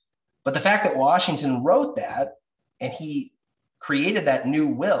 But the fact that Washington wrote that and he created that new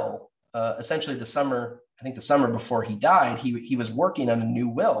will, essentially the summer before he died, he was working on a new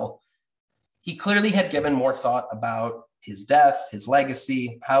will. He clearly had given more thought about his death, his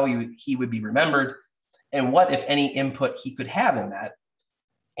legacy, how he would be remembered, and what, if any, input he could have in that.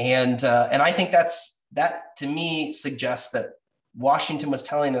 And I think that to me suggests that Washington was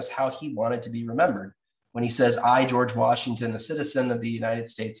telling us how he wanted to be remembered when he says, I, George Washington, a citizen of the United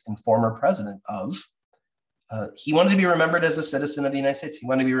States and former president of. He wanted to be remembered as a citizen of the United States. He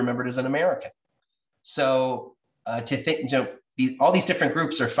wanted to be remembered as an American. So to think, all these different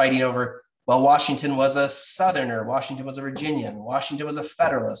groups are fighting over, well, Washington was a Southerner, Washington was a Virginian, Washington was a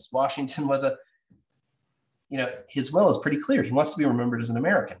Federalist, Washington was his will is pretty clear. He wants to be remembered as an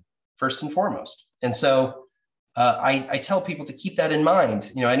American, first and foremost. And so I tell people to keep that in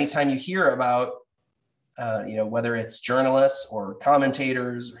mind. Anytime you hear about, whether it's journalists or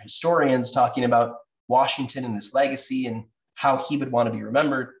commentators or historians talking about Washington and his legacy and how he would want to be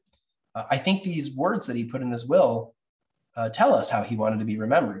remembered, I think these words that he put in his will tell us how he wanted to be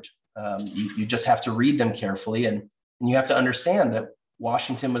remembered. You just have to read them carefully, and you have to understand that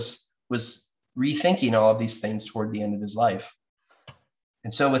Washington was rethinking all of these things toward the end of his life.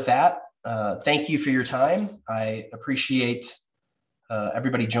 And so with that, thank you for your time. I appreciate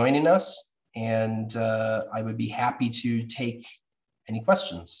everybody joining us, and I would be happy to take any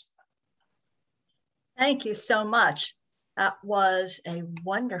questions. Thank you so much. That was a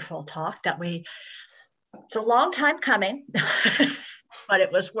wonderful talk it's a long time coming, but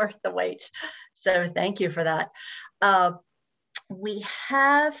it was worth the wait. So thank you for that. We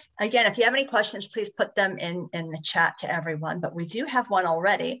have, again, if you have any questions, please put them in the chat to everyone, but we do have one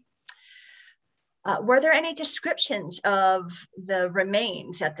already. Were there any descriptions of the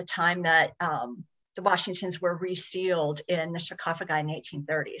remains at the time that the Washingtons were resealed in the sarcophagi in the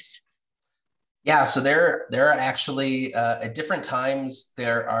 1830s? Yeah, so there are actually, at different times,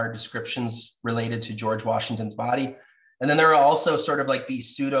 there are descriptions related to George Washington's body. And then there are also sort of like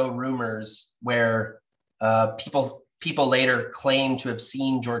these pseudo rumors where people later claim to have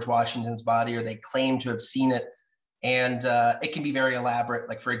seen George Washington's body, or they claim to have seen it. And it can be very elaborate.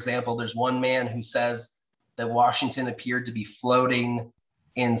 Like, for example, there's one man who says that Washington appeared to be floating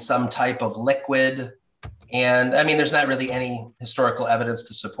in some type of liquid. And I mean, there's not really any historical evidence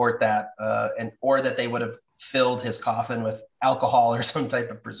to support that, or that they would have filled his coffin with alcohol or some type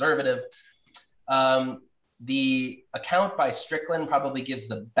of preservative. The account by Strickland probably gives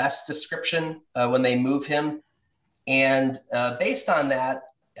the best description when they move him. And based on that,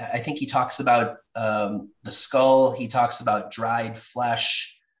 I think he talks about the skull. He talks about dried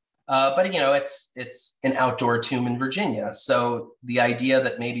flesh. But, you know, it's an outdoor tomb in Virginia. So the idea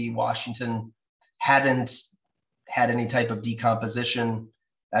that maybe Washington hadn't had any type of decomposition,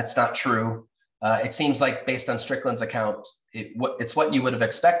 that's not true. It seems like, based on Strickland's account, it's what you would have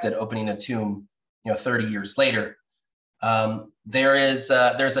expected opening a tomb, 30 years later. There's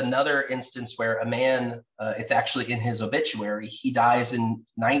another instance where a man, it's actually in his obituary, he dies in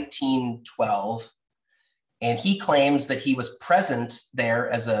 1912, and he claims that he was present there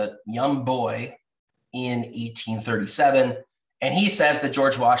as a young boy in 1837. And he says that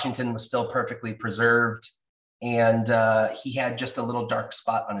George Washington was still perfectly preserved, and he had just a little dark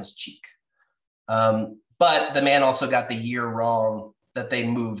spot on his cheek. But the man also got the year wrong that they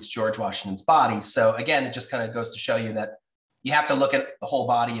moved George Washington's body. So again, it just kind of goes to show you that you have to look at the whole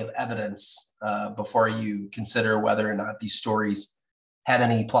body of evidence before you consider whether or not these stories had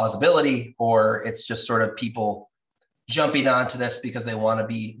any plausibility, or it's just sort of people jumping onto this because they want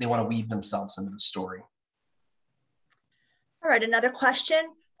to weave themselves into the story. All right, another question.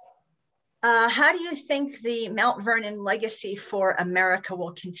 How do you think the Mount Vernon legacy for America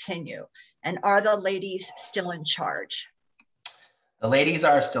will continue? And are the ladies still in charge? The ladies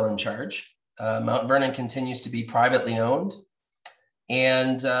are still in charge. Mount Vernon continues to be privately owned.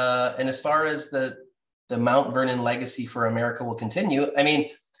 And as far as the Mount Vernon legacy for America will continue, I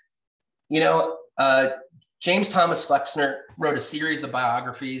mean, James Thomas Flexner wrote a series of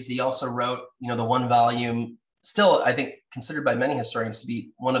biographies. He also wrote, the one volume, still, I think, considered by many historians to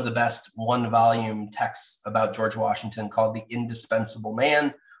be one of the best one-volume texts about George Washington, called The Indispensable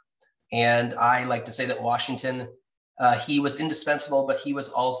Man. And I like to say that Washington, he was indispensable, but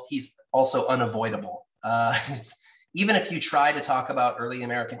he's also unavoidable. Even if you try to talk about early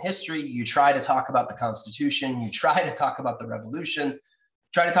American history, you try to talk about the Constitution, you try to talk about the Revolution,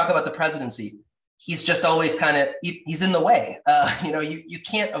 try to talk about the presidency, he's just always he's in the way. You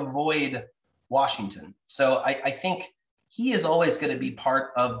can't avoid Washington. So I think he is always going to be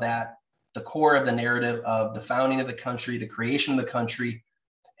part of that, the core of the narrative of the founding of the country, the creation of the country,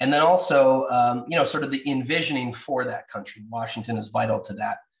 and then also, sort of the envisioning for that country. Washington is vital to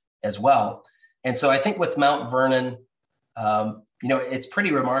that as well. And so I think with Mount Vernon, it's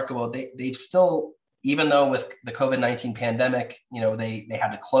pretty remarkable. They've still, even though with the COVID-19 pandemic, they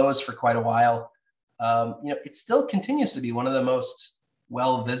had to close for quite a while, it still continues to be one of the most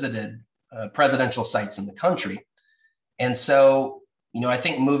well-visited presidential sites in the country. And so, I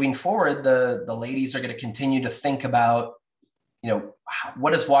think moving forward, the ladies are going to continue to think about,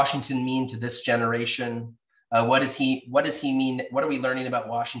 what does Washington mean to this generation? What does he mean? What are we learning about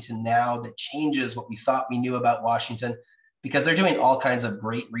Washington now that changes what we thought we knew about Washington? Because they're doing all kinds of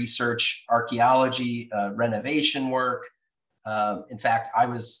great research, archaeology, renovation work. In fact, I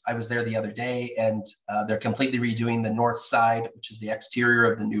was there the other day, and they're completely redoing the north side, which is the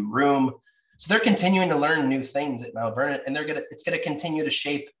exterior of the new room. So they're continuing to learn new things at Mount Vernon, and it's going to continue to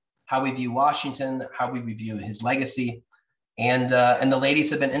shape how we view Washington, how we view his legacy, and the ladies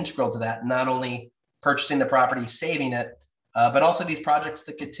have been integral to that. Not only purchasing the property, saving it, but also these projects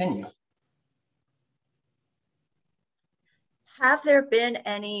that continue. Have there been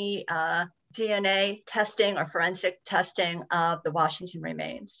any DNA testing or forensic testing of the Washington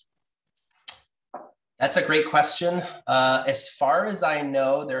remains? That's a great question. As far as I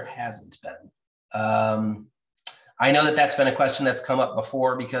know, there hasn't been. I know that that's been a question that's come up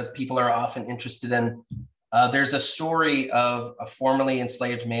before because people are often interested in, there's a story of a formerly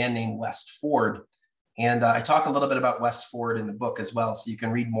enslaved man named West Ford. And I talk a little bit about West Ford in the book as well, so you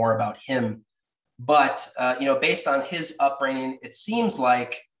can read more about him. But, based on his upbringing, it seems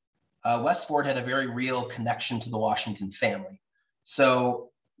like West Ford had a very real connection to the Washington family.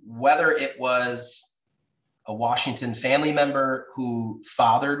 So whether it was a Washington family member who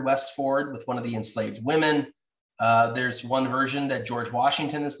fathered West Ford with one of the enslaved women, there's one version that George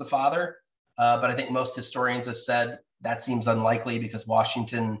Washington is the father, but I think most historians have said that seems unlikely because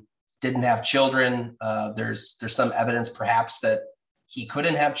Washington didn't have children. There's some evidence perhaps that he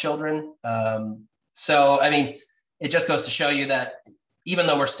couldn't have children. It just goes to show you that even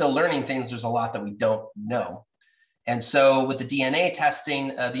though we're still learning things, there's a lot that we don't know. And so with the DNA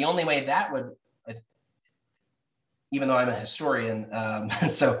testing, the only way that would, even though I'm a historian,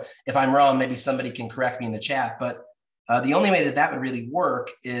 so if I'm wrong, maybe somebody can correct me in the chat, but the only way that that would really work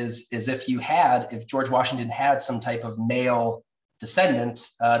is if George Washington had some type of male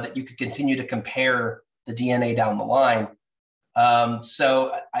descendant that you could continue to compare the DNA down the line.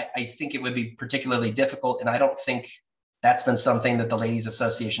 So I think it would be particularly difficult, and I don't think that's been something that the Ladies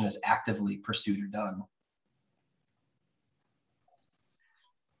Association has actively pursued or done.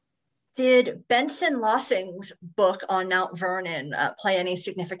 Did Benson Lossing's book on Mount Vernon play any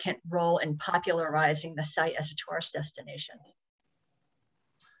significant role in popularizing the site as a tourist destination?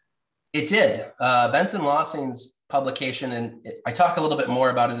 It did. Benson Lossing's publication, and I talk a little bit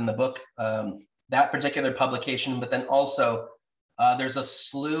more about it in the book, that particular publication, but then also there's a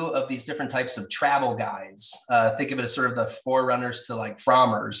slew of these different types of travel guides. Think of it as sort of the forerunners to like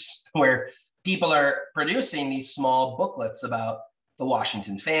Frommers, where people are producing these small booklets about the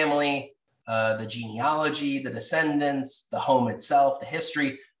Washington family, the genealogy, the descendants, the home itself, the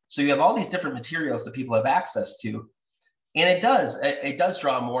history. So you have all these different materials that people have access to. And it does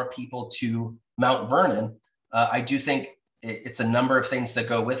draw more people to Mount Vernon. I do think it's a number of things that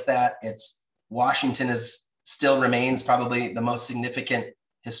go with that. Washington still remains probably the most significant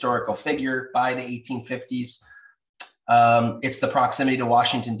historical figure by the 1850s. It's the proximity to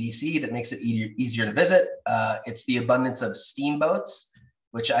Washington, D.C. that makes it easier to visit. It's the abundance of steamboats,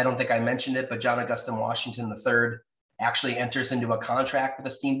 which I don't think I mentioned it, but John Augustine Washington III actually enters into a contract with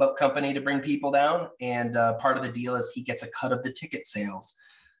a steamboat company to bring people down. And part of the deal is he gets a cut of the ticket sales.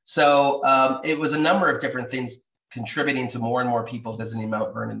 So it was a number of different things contributing to more and more people visiting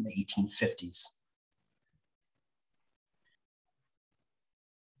Mount Vernon in the 1850s.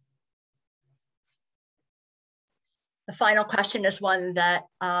 The final question is one that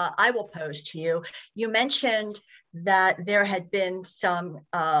I will pose to you. You mentioned that there had been some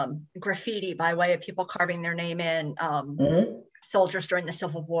graffiti by way of people carving their name in, soldiers during the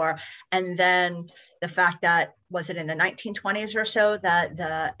Civil War. And then the fact that, was it in the 1920s or so, that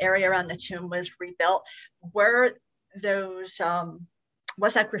the area around the tomb was rebuilt? Were those,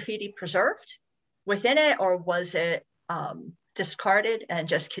 was that graffiti preserved within it, or was it discarded and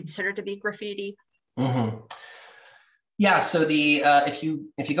just considered to be graffiti? Mm-hmm. Yeah, so if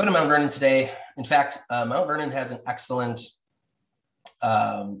you go to Mount Vernon today, in fact, Mount Vernon has an excellent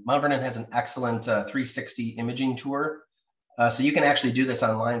 360 imaging tour. So you can actually do this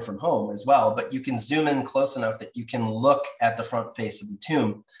online from home as well, but you can zoom in close enough that you can look at the front face of the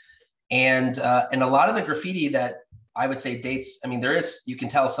tomb. And a lot of the graffiti that I would say dates, you can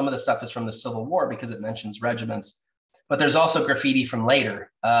tell some of the stuff is from the Civil War because it mentions regiments, but there's also graffiti from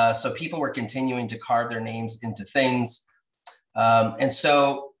later. So people were continuing to carve their names into things. And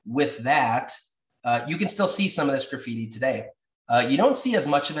so with that, you can still see some of this graffiti today. You don't see as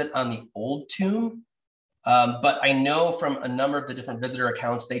much of it on the old tomb, but I know from a number of the different visitor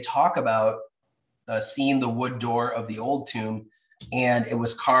accounts, they talk about seeing the wood door of the old tomb, and it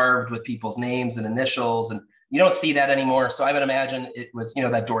was carved with people's names and initials, and you don't see that anymore. So I would imagine it was,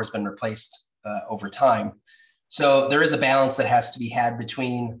 that door has been replaced over time. So there is a balance that has to be had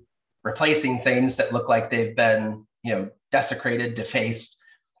between replacing things that look like they've been, desecrated, defaced,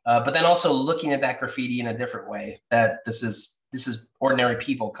 but then also looking at that graffiti in a different way, that this is ordinary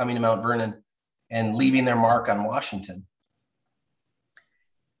people coming to Mount Vernon and leaving their mark on Washington.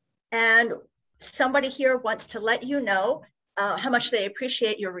 And somebody here wants to let you know how much they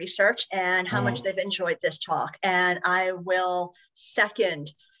appreciate your research and how much they've enjoyed this talk. And I will second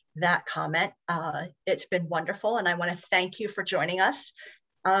that comment. It's been wonderful, and I want to thank you for joining us.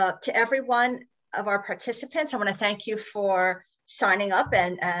 To everyone of our participants, I want to thank you for signing up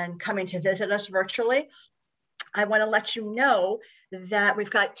and coming to visit us virtually. I want to let you know that we've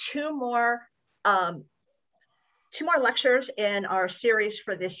got two more lectures in our series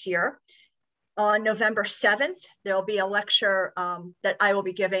for this year. On November 7th, there'll be a lecture that I will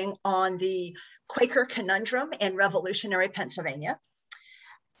be giving on the Quaker conundrum in revolutionary Pennsylvania.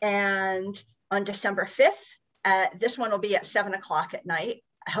 And on December 5th, this one will be at 7 o'clock at night.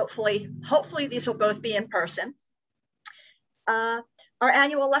 Hopefully these will both be in person. Our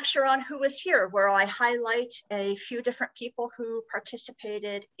annual lecture on Who Is Here, where I highlight a few different people who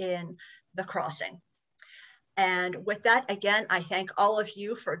participated in the crossing. And with that, again, I thank all of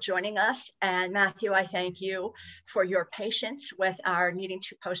you for joining us. And Matthew, I thank you for your patience with our needing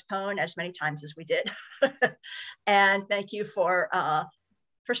to postpone as many times as we did. And thank you for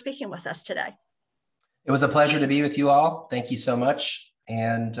speaking with us today. It was a pleasure to be with you all. Thank you so much.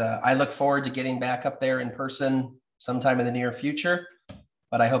 And I look forward to getting back up there in person sometime in the near future.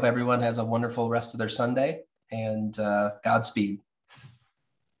 But I hope everyone has a wonderful rest of their Sunday, and Godspeed.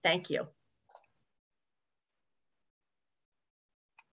 Thank you.